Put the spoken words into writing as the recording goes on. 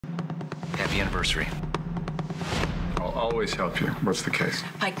happy anniversary. I'll always help you. What's the case?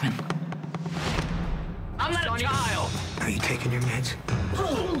 Pikeman. I'm not a child! Are you taking your meds?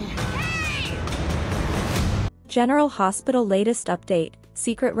 General Hospital latest update,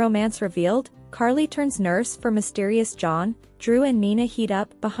 secret romance revealed, Carly turns nurse for mysterious John, Drew and Nina heat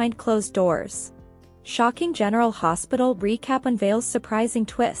up behind closed doors. Shocking General Hospital recap unveils surprising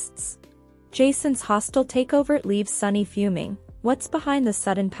twists. Jason's hostile takeover leaves Sonny fuming. What's behind the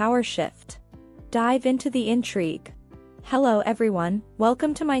sudden power shift? Dive into the intrigue. Hello everyone,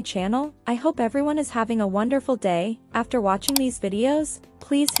 welcome to my channel. I hope everyone is having a wonderful day. After watching these videos,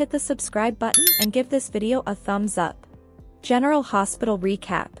 please hit the subscribe button and give this video a thumbs up. General Hospital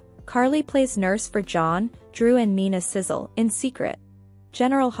recap. Carly plays nurse for John, Drew and Nina sizzle in secret.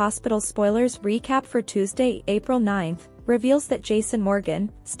 General Hospital spoilers recap for Tuesday, April 9th, reveals that Jason Morgan,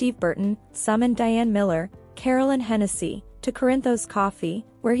 Steve Burton, summoned Diane Miller, Carolyn Hennessy, to Corinthos Coffee,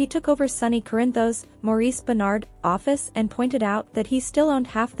 where he took over Sonny Corinthos' Maurice Bernard office and pointed out that he still owned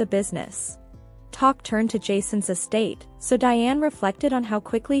half the business. Talk turned to Jason's estate, so Diane reflected on how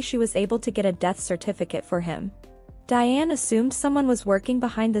quickly she was able to get a death certificate for him. Diane assumed someone was working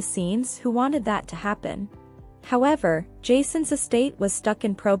behind the scenes who wanted that to happen. However, Jason's estate was stuck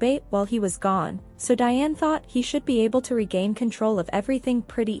in probate while he was gone, so Diane thought he should be able to regain control of everything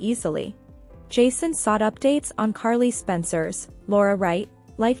pretty easily. Jason sought updates on Carly Spencer's, Laura Wright,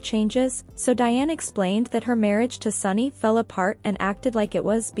 life changes, so Diane explained that her marriage to Sonny fell apart and acted like it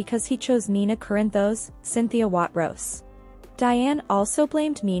was because he chose Nina Corinthos, Cynthia Watrous. Diane also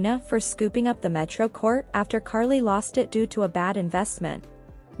blamed Nina for scooping up the Metro Court after Carly lost it due to a bad investment.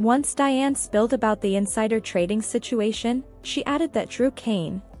 Once Diane spilled about the insider trading situation, she added that Drew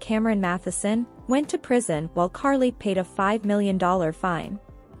Kane, Cameron Matheson, went to prison while Carly paid a $5 million fine.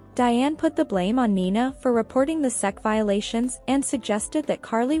 Diane put the blame on Nina for reporting the SEC violations and suggested that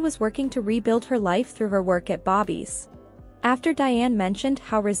Carly was working to rebuild her life through her work at Bobby's. After Diane mentioned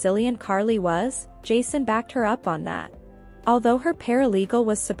how resilient Carly was, Jason backed her up on that. Although her paralegal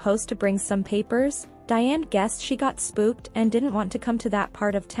was supposed to bring some papers, Diane guessed she got spooked and didn't want to come to that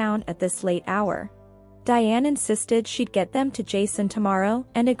part of town at this late hour. Diane insisted she'd get them to Jason tomorrow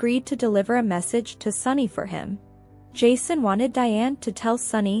and agreed to deliver a message to Sonny for him. Jason wanted Diane to tell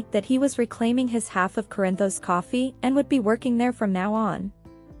Sonny that he was reclaiming his half of Corinthos Coffee and would be working there from now on.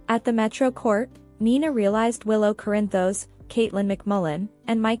 At the Metro Court, Nina realized Willow Corinthos, Caitlin McMullen,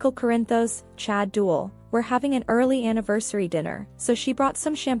 and Michael Corinthos, Chad Duell, were having an early anniversary dinner, so she brought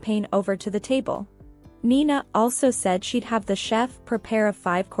some champagne over to the table. Nina also said she'd have the chef prepare a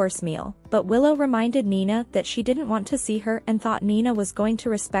 5-course meal, but Willow reminded Nina that she didn't want to see her and thought Nina was going to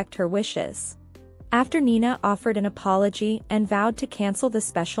respect her wishes. After Nina offered an apology and vowed to cancel the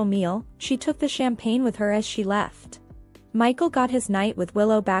special meal, she took the champagne with her as she left. Michael got his night with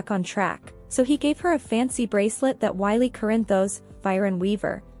Willow back on track, so he gave her a fancy bracelet that Wiley Corinthos, Byron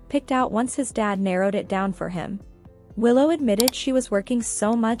Weaver, picked out once his dad narrowed it down for him. Willow admitted she was working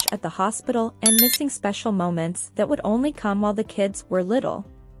so much at the hospital and missing special moments that would only come while the kids were little.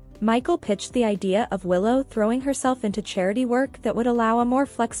 Michael pitched the idea of Willow throwing herself into charity work that would allow a more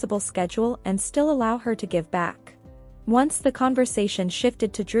flexible schedule and still allow her to give back. Once the conversation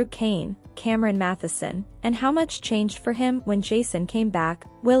shifted to Drew Kane, Cameron Matheson, and how much changed for him when Jason came back,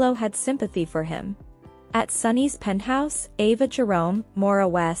 Willow had sympathy for him. At Sonny's penthouse, Ava Jerome, Maura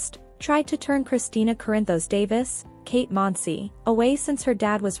West, tried to turn Christina Corinthos Davis, Kate Monsey, away since her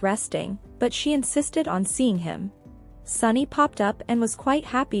dad was resting, but she insisted on seeing him. Sonny popped up and was quite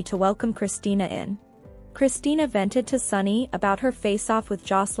happy to welcome Christina in. Christina vented to Sonny about her face-off with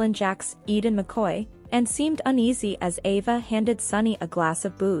Jocelyn Jacks, Eden McCoy, and seemed uneasy as Ava handed Sonny a glass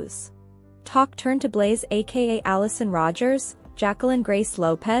of booze. Talk turned to Blaze aka Allison Rogers, Jacqueline Grace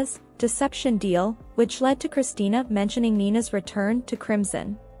Lopez, deception deal, which led to Christina mentioning Nina's return to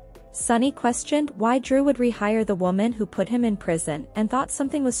Crimson. Sonny questioned why Drew would rehire the woman who put him in prison and thought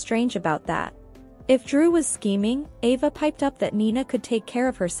something was strange about that. If Drew was scheming, Ava piped up that Nina could take care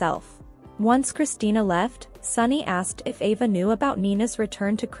of herself. Once Christina left, Sonny asked if Ava knew about Nina's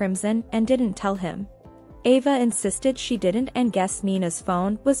return to Crimson and didn't tell him. Ava insisted she didn't and guessed Nina's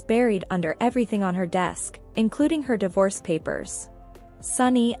phone was buried under everything on her desk, including her divorce papers.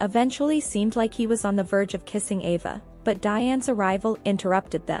 Sonny eventually seemed like he was on the verge of kissing Ava, but Diane's arrival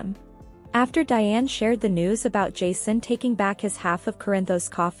interrupted them. After Diane shared the news about Jason taking back his half of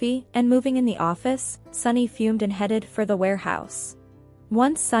Corinthos Coffee and moving in the office, Sonny fumed and headed for the warehouse.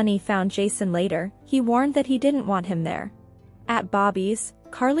 Once Sonny found Jason later, he warned that he didn't want him there. At Bobby's,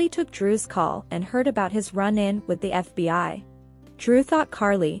 Carly took Drew's call and heard about his run-in with the FBI. Drew thought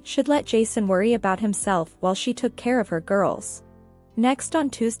Carly should let Jason worry about himself while she took care of her girls. Next on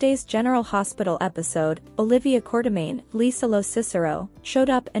Tuesday's General Hospital episode, Olivia Quartermaine, Lisa Lo Cicero, showed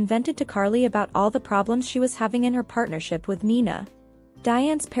up and vented to Carly about all the problems she was having in her partnership with Nina.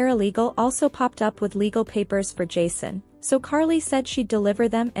 Diane's paralegal also popped up with legal papers for Jason, so Carly said she'd deliver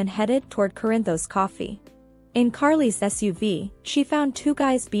them and headed toward Corinthos Coffee. In Carly's SUV, she found two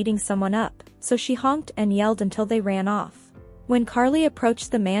guys beating someone up, so she honked and yelled until they ran off. When Carly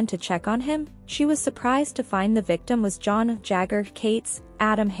approached the man to check on him, she was surprised to find the victim was John Jagger Cates,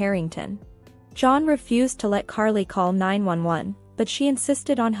 Adam Harrington. John refused to let Carly call 911, but she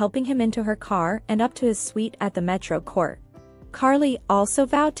insisted on helping him into her car and up to his suite at the Metro Court. Carly also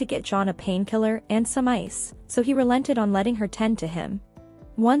vowed to get John a painkiller and some ice, so he relented on letting her tend to him.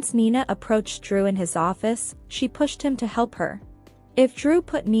 Once Nina approached Drew in his office, she pushed him to help her. If Drew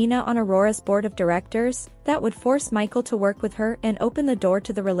put Nina on Aurora's board of directors, that would force Michael to work with her and open the door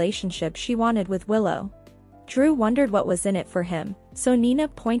to the relationship she wanted with Willow. Drew wondered what was in it for him, so Nina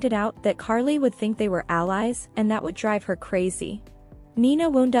pointed out that Carly would think they were allies and that would drive her crazy. Nina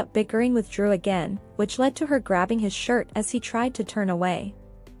wound up bickering with Drew again, which led to her grabbing his shirt as he tried to turn away.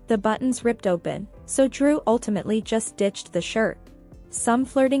 The buttons ripped open, so Drew ultimately just ditched the shirt. Some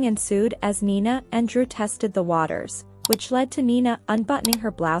flirting ensued as Nina and Drew tested the waters, which led to Nina unbuttoning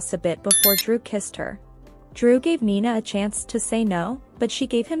her blouse a bit before Drew kissed her. Drew gave Nina a chance to say no, but she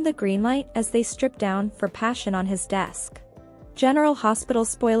gave him the green light as they stripped down for passion on his desk. General Hospital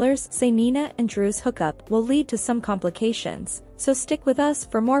spoilers say Nina and Drew's hookup will lead to some complications, so stick with us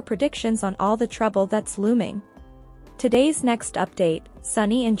for more predictions on all the trouble that's looming. Today's next update,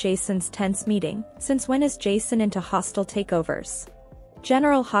 Sonny and Jason's tense meeting. Since when is Jason into hostile takeovers?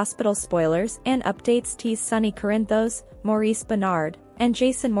 General Hospital spoilers and updates tease Sonny Corinthos, Maurice Bernard, and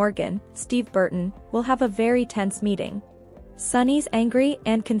Jason Morgan, Steve Burton, will have a very tense meeting. Sonny's angry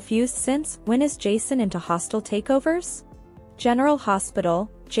and confused since when is Jason into hostile takeovers? General Hospital,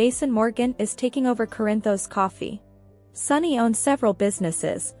 Jason Morgan is taking over Corinthos Coffee. Sonny owns several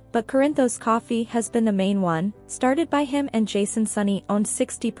businesses, but Corinthos Coffee has been the main one, started by him and Jason. Sonny owned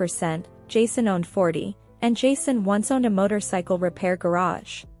 60%, Jason owned 40%. And Jason once owned a motorcycle repair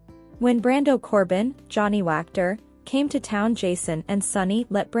garage. When Brando Corbin, Johnny Wachter, came to town, Jason and Sonny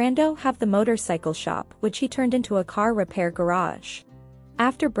let Brando have the motorcycle shop, which he turned into a car repair garage.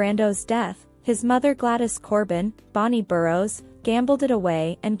 After Brando's death, his mother Gladys Corbin, Bonnie Burrows, gambled it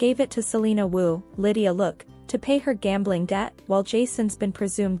away and gave it to Selena Wu, Lydia Look, to pay her gambling debt while Jason's been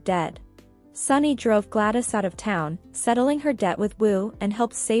presumed dead. Sonny drove Gladys out of town, settling her debt with Wu, and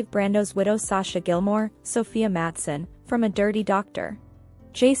helped save Brando's widow Sasha Gilmore, Sophia Matson, from a dirty doctor.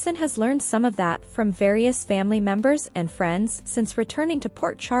 Jason has learned some of that from various family members and friends since returning to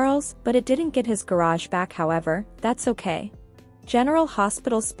Port Charles, but it didn't get his garage back. However, that's okay. General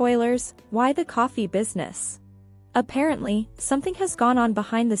Hospital spoilers, why the coffee business? Apparently, something has gone on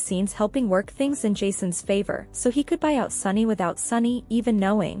behind the scenes helping work things in Jason's favor so he could buy out Sonny without Sonny even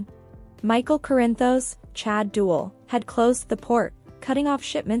knowing. Michael Corinthos, Chad Duell, had closed the port, cutting off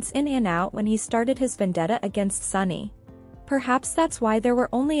shipments in and out when he started his vendetta against Sonny. Perhaps that's why there were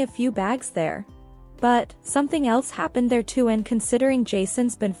only a few bags there. But something else happened there too, and considering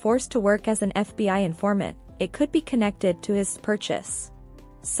Jason's been forced to work as an FBI informant, it could be connected to his purchase.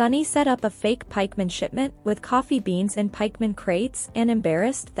 Sonny set up a fake pikeman shipment with coffee beans in pikeman crates and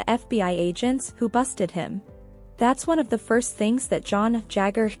embarrassed the FBI agents who busted him. That's one of the first things that John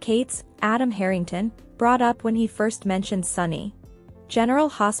Jagger Cates, Adam Harrington, brought up when he first mentioned Sonny. General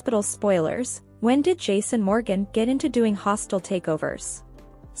Hospital spoilers, when did Jason Morgan get into doing hostile takeovers?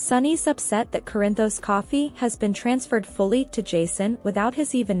 Sonny's upset that Corinthos Coffee has been transferred fully to Jason without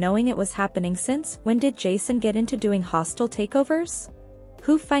his even knowing it was happening. Since when did Jason get into doing hostile takeovers?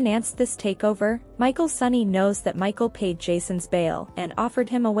 Who financed this takeover? Michael. Sonny knows that Michael paid Jason's bail and offered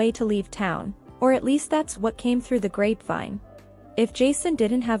him a way to leave town. Or at least that's what came through the grapevine. If Jason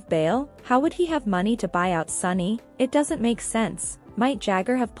didn't have bail, how would he have money to buy out Sonny? It doesn't make sense. Might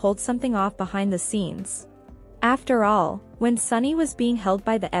Jagger have pulled something off behind the scenes? After all, when Sonny was being held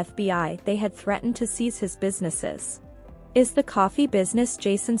by the FBI, they had threatened to seize his businesses. Is the coffee business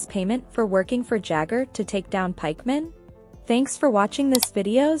Jason's payment for working for Jagger to take down pikemen? Thanks for watching this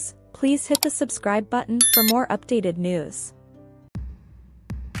videos. Please hit the subscribe button for more updated news.